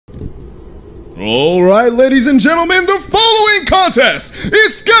All right, ladies and gentlemen, the following contest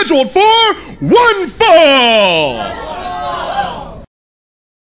is scheduled for one fall.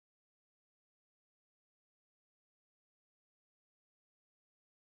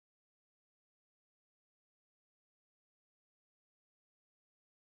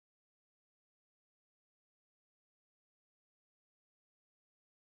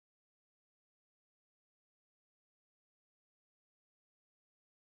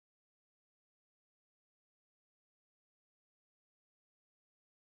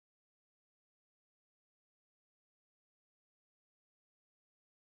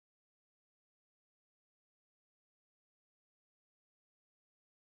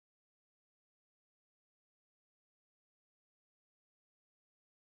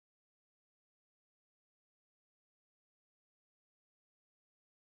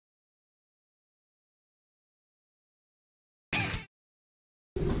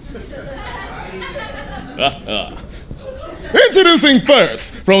 Introducing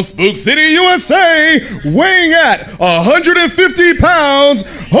first, from Spook City, USA, weighing at 150 pounds,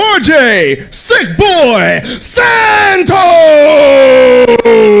 RJ Sick Boy Santos!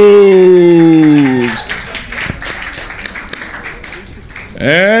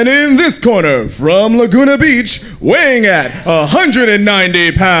 And in this corner, from Laguna Beach, weighing at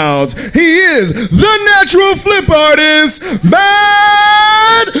 190 pounds, he is the natural flip artist,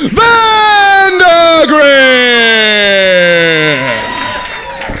 Mad Vandagriff!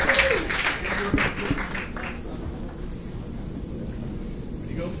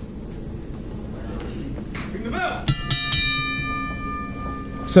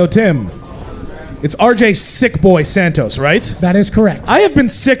 So, Tim, it's RJ Sick Boy Santos, right? That is correct. I have been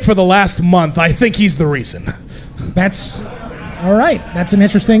sick for the last month. I think he's the reason. That's all right. That's an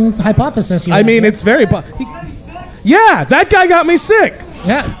interesting hypothesis. I mean, it's very... Yeah, that guy got me sick.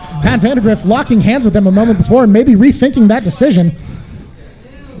 Yeah, Pat Vandagriff locking hands with him a moment before and maybe rethinking that decision.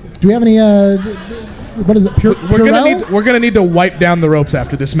 Do we have any... what is it? We're gonna need to wipe down the ropes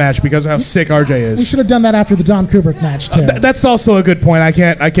after this match because of how sick RJ is. We should have done that after the Dom Kubrick match too. That's also a good point. I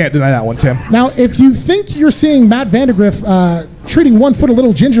can't deny that one, Tim. Now, if you think you're seeing Matt Vandagriff treating one foot a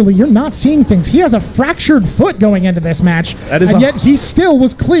little gingerly, you're not seeing things. He has a fractured foot going into this match, and yet he still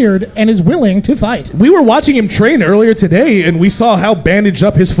was cleared and is willing to fight. We were watching him train earlier today, and we saw how bandaged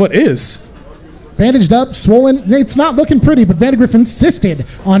up his foot is. Bandaged up, swollen. It's not looking pretty, but Vandagriff insisted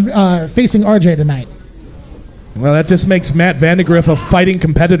on facing RJ tonight. Well, that just makes Matt Vandagriff a fighting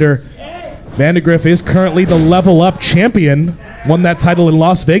competitor. Vandagriff is currently the Level Up champion. Won that title in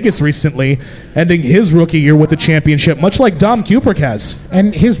Las Vegas recently, ending his rookie year with the championship, much like Dom Kubrick has.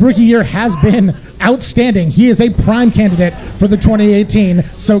 And his rookie year has been outstanding. He is a prime candidate for the 2018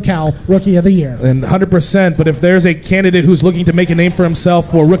 SoCal Rookie of the Year. And 100%, but if there's a candidate who's looking to make a name for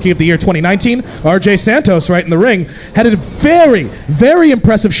himself for Rookie of the Year 2019, RJ Santos right in the ring, had a very, very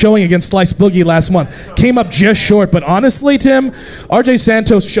impressive showing against Slice Boogie last month. Came up just short, but honestly, Tim, RJ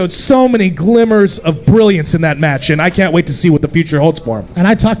Santos showed so many glimmers of brilliance in that match, and I can't wait to see what the future holds for him. And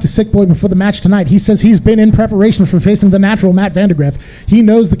I talked to Sick Boy before the match tonight. He says he's been in preparation for facing the natural Matt Vandagriff. He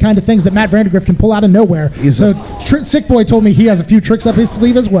knows the kind of things that Matt Vandagriff can pull out of nowhere. So Sick Boy told me he has a few tricks up his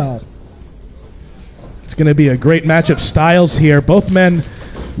sleeve as well. It's going to be a great match of styles here. Both men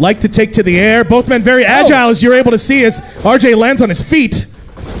like to take to the air. Both men very agile, as you're able to see as RJ lands on his feet.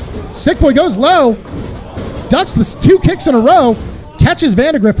 Sick Boy goes low, ducks the two kicks in a row, catches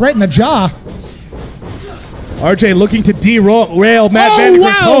Vandagriff right in the jaw. RJ looking to derail Matt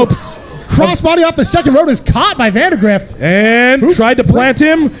Vandagriff's hopes. Crossbody off the second rope is caught by Vandagriff. And tried to plant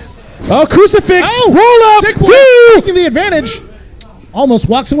him. Oh, crucifix! Roll up! Sick Boy taking the advantage. Almost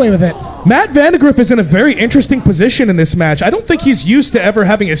walks away with it. Matt Vandagriff is in a very interesting position in this match. I don't think he's used to ever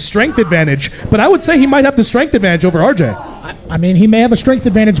having a strength advantage, but I would say he might have the strength advantage over RJ. I mean, he may have a strength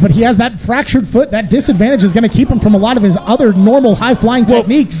advantage, but he has that fractured foot. That disadvantage is going to keep him from a lot of his other normal high-flying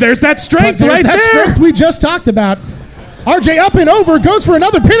techniques. There's that strength right there. Strength we just talked about. RJ up and over, goes for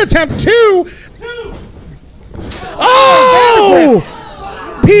another pin attempt. Two. Oh!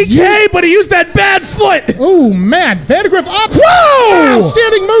 PK, but he used that bad foot. Oh, man. Vandagriff up. Whoa!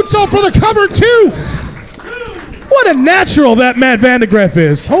 Outstanding moonsault for the cover, too. What a natural that Matt Vandagriff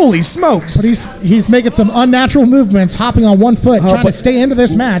is. Holy smokes. But he's making some unnatural movements, hopping on one foot, trying to stay into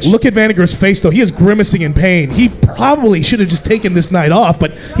this match. Look at Vandagriff's face, though. He is grimacing in pain. He probably should have just taken this night off,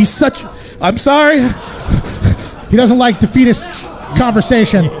 but he's such... I'm sorry. He doesn't like defeatist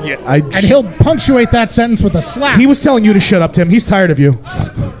conversation. Yeah, and he'll punctuate that sentence with a slap. He was telling you to shut up, Tim. He's tired of you.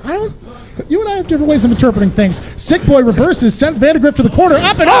 You and I have different ways of interpreting things. Sick Boy reverses, sends Vandagriff to the corner,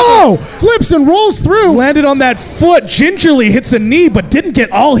 up and over, flips and rolls through. Landed on that foot, gingerly hits a knee, but didn't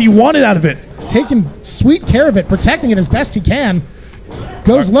get all he wanted out of it. taking sweet care of it, protecting it as best he can.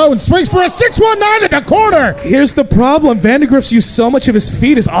 Goes low and swings for a 619 in the corner. Here's the problem. Vandagriff's used so much of his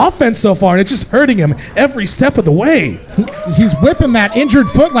feet, his offense so far, and it's just hurting him every step of the way. He's whipping that injured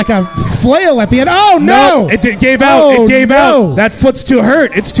foot like a flail at the end. Oh, no! It gave out. Oh, it gave no. out. That foot's too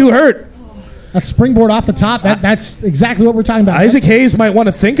hurt. It's too hurt. That springboard off the top, that's exactly what we're talking about. Isaac Hayes might want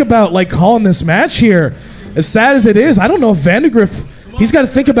to think about calling this match here. As sad as it is, I don't know if Vandagriff, he's got to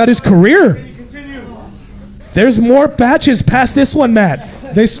think about his career. There's more matches past this one, Matt.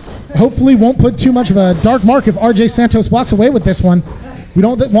 This hopefully won't put too much of a dark mark if RJ Santos walks away with this one. We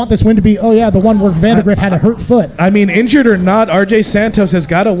don't want this win to be, oh yeah, the one where Vandagriff had a hurt foot. I mean, injured or not, RJ Santos has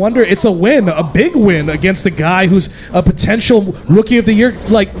got to wonder. It's a win, a big win against the guy who's a potential Rookie of the Year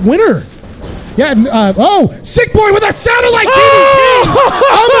winner. Yeah, Sick Boy with a satellite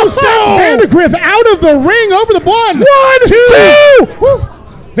DDT! Almost sends Vandagriff out of the ring over the one. 1, 2! Woo.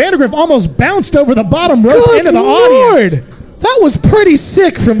 Vandagriff almost bounced over the bottom rope into the audience. That was pretty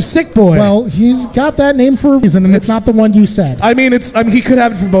sick from Sick Boy. Well, he's got that name for a reason, and it's not the one you said. I mean, he could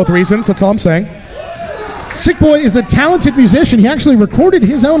have it for both reasons. That's all I'm saying. Sick Boy is a talented musician. He actually recorded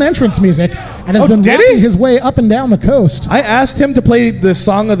his own entrance music and has been rocking his way up and down the coast. I asked him to play the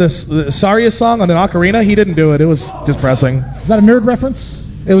song of the Saria song on an ocarina. He didn't do it. It was depressing. Is that a nerd reference?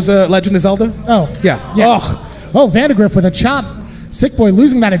 It was a Legend of Zelda. Oh. Yeah. Oh, Vandagriff with a chop. Sick Boy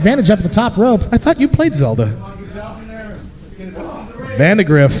losing that advantage up at the top rope. I thought you played Zelda.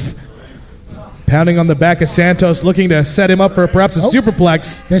 Vandagriff pounding on the back of Santos, looking to set him up for perhaps a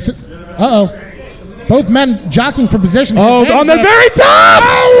superplex. Both men jockeying for position. Oh, on the very top!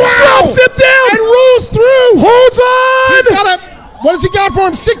 Oh, wow. Drops him down! And rolls through! Holds on! What has he got for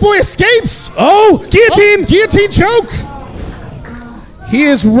him? Sick Boy escapes! Oh, guillotine! Guillotine choke! He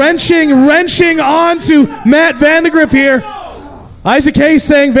is wrenching onto Matt Vandagriff here. Isaac Hayes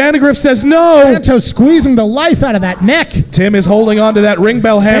saying Vandagriff says no. Santos squeezing the life out of that neck. Tim is holding on to that ring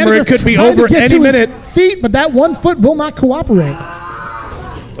bell hammer. It could be over any minute. Feet, but that one foot will not cooperate.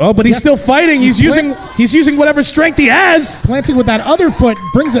 Oh, but he's still fighting. He's using whatever strength he has. Planting with that other foot,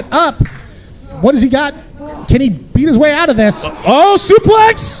 brings it up. What has he got? Can he beat his way out of this? Oh,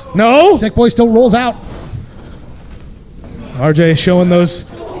 suplex! No. Sick Boy still rolls out. RJ showing those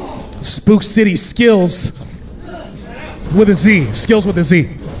Spook City skills. With a Z. Skills with a Z.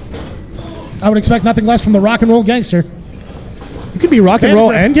 I would expect nothing less from the rock and roll gangster. You could be rock and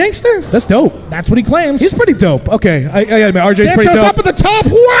roll and gangster? That's dope. That's what he claims. He's pretty dope. Okay. I admit, RJ's Santos pretty dope. up at the top.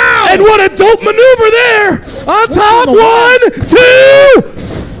 Wow! And what a dope maneuver there! On top. 1, 2,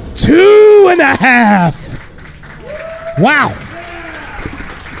 2.5. Wow.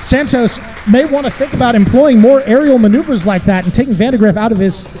 Santos may want to think about employing more aerial maneuvers like that and taking Vandagriff out of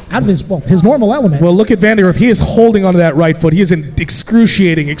his normal element. Well, look at Vandagriff. He is holding onto that right foot. He is in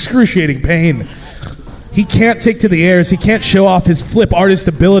excruciating pain. He can't take to the airs. He can't show off his flip artist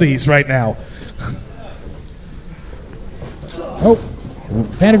abilities right now. Oh,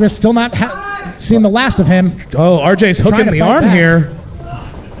 Vandagriff's still not seeing the last of him. Oh, RJ's hooking the arm here.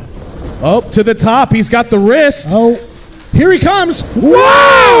 Oh, to the top. He's got the wrist. Oh. Here he comes.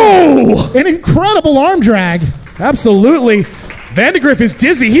 Whoa! An incredible arm drag. Absolutely. Vandagriff is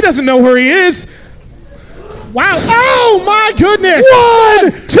dizzy. He doesn't know where he is. Wow. Oh, my goodness.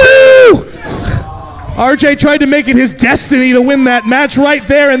 1, 2. RJ tried to make it his destiny to win that match right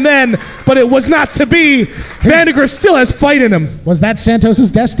there and then, but it was not to be. Vandagriff still has fight in him. Was that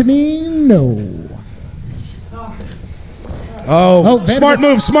Santos's destiny? No. Oh, smart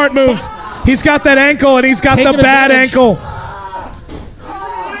move. He's got that ankle, and he's got the bad ankle.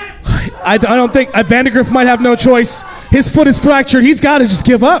 I don't think Vandagriff might have no choice. His foot is fractured. He's got to just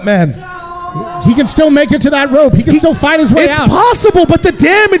give up, man. He can still make it to that rope. He can still fight his way out. It's possible, but the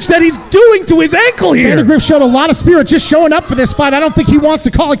damage that he's doing to his ankle here. Vandagriff showed a lot of spirit just showing up for this fight. I don't think he wants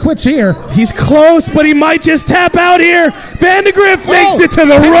to call it quits here. He's close, but he might just tap out here. Vandagriff makes it to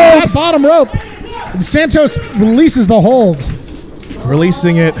the ropes. That bottom rope. And Santos releases the hold.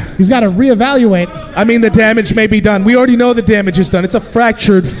 Releasing it. He's got to reevaluate. I mean, the damage may be done. We already know the damage is done. It's a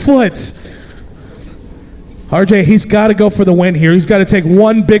fractured foot. RJ, he's got to go for the win here. He's got to take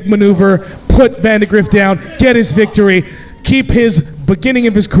one big maneuver, put Vandagriff down, get his victory, keep his beginning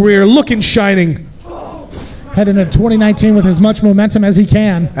of his career looking shining. Heading into 2019 with as much momentum as he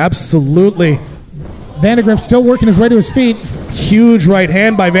can. Absolutely. Vandagriff still working his way to his feet. Huge right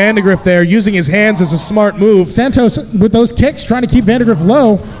hand by Vandagriff there, using his hands as a smart move. Santos with those kicks trying to keep Vandagriff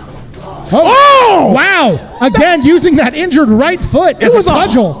low. Oh! Wow! Again, using that injured right foot as a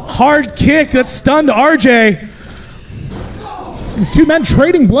cudgel. Hard kick that stunned RJ. These two men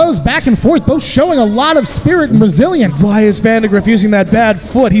trading blows back and forth, both showing a lot of spirit and resilience. Why is Vandagriff using that bad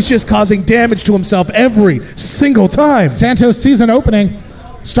foot? He's just causing damage to himself every single time. Santos sees an opening,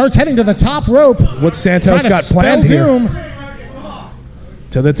 starts heading to the top rope. What's Santos got planned here? Doom.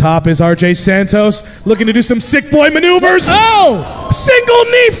 To the top is RJ Santos, looking to do some sick boy maneuvers. Oh! Single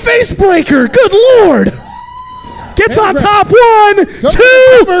knee face breaker. Good Lord. Gets on top. 1, 2,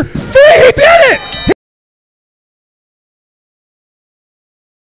 3. He did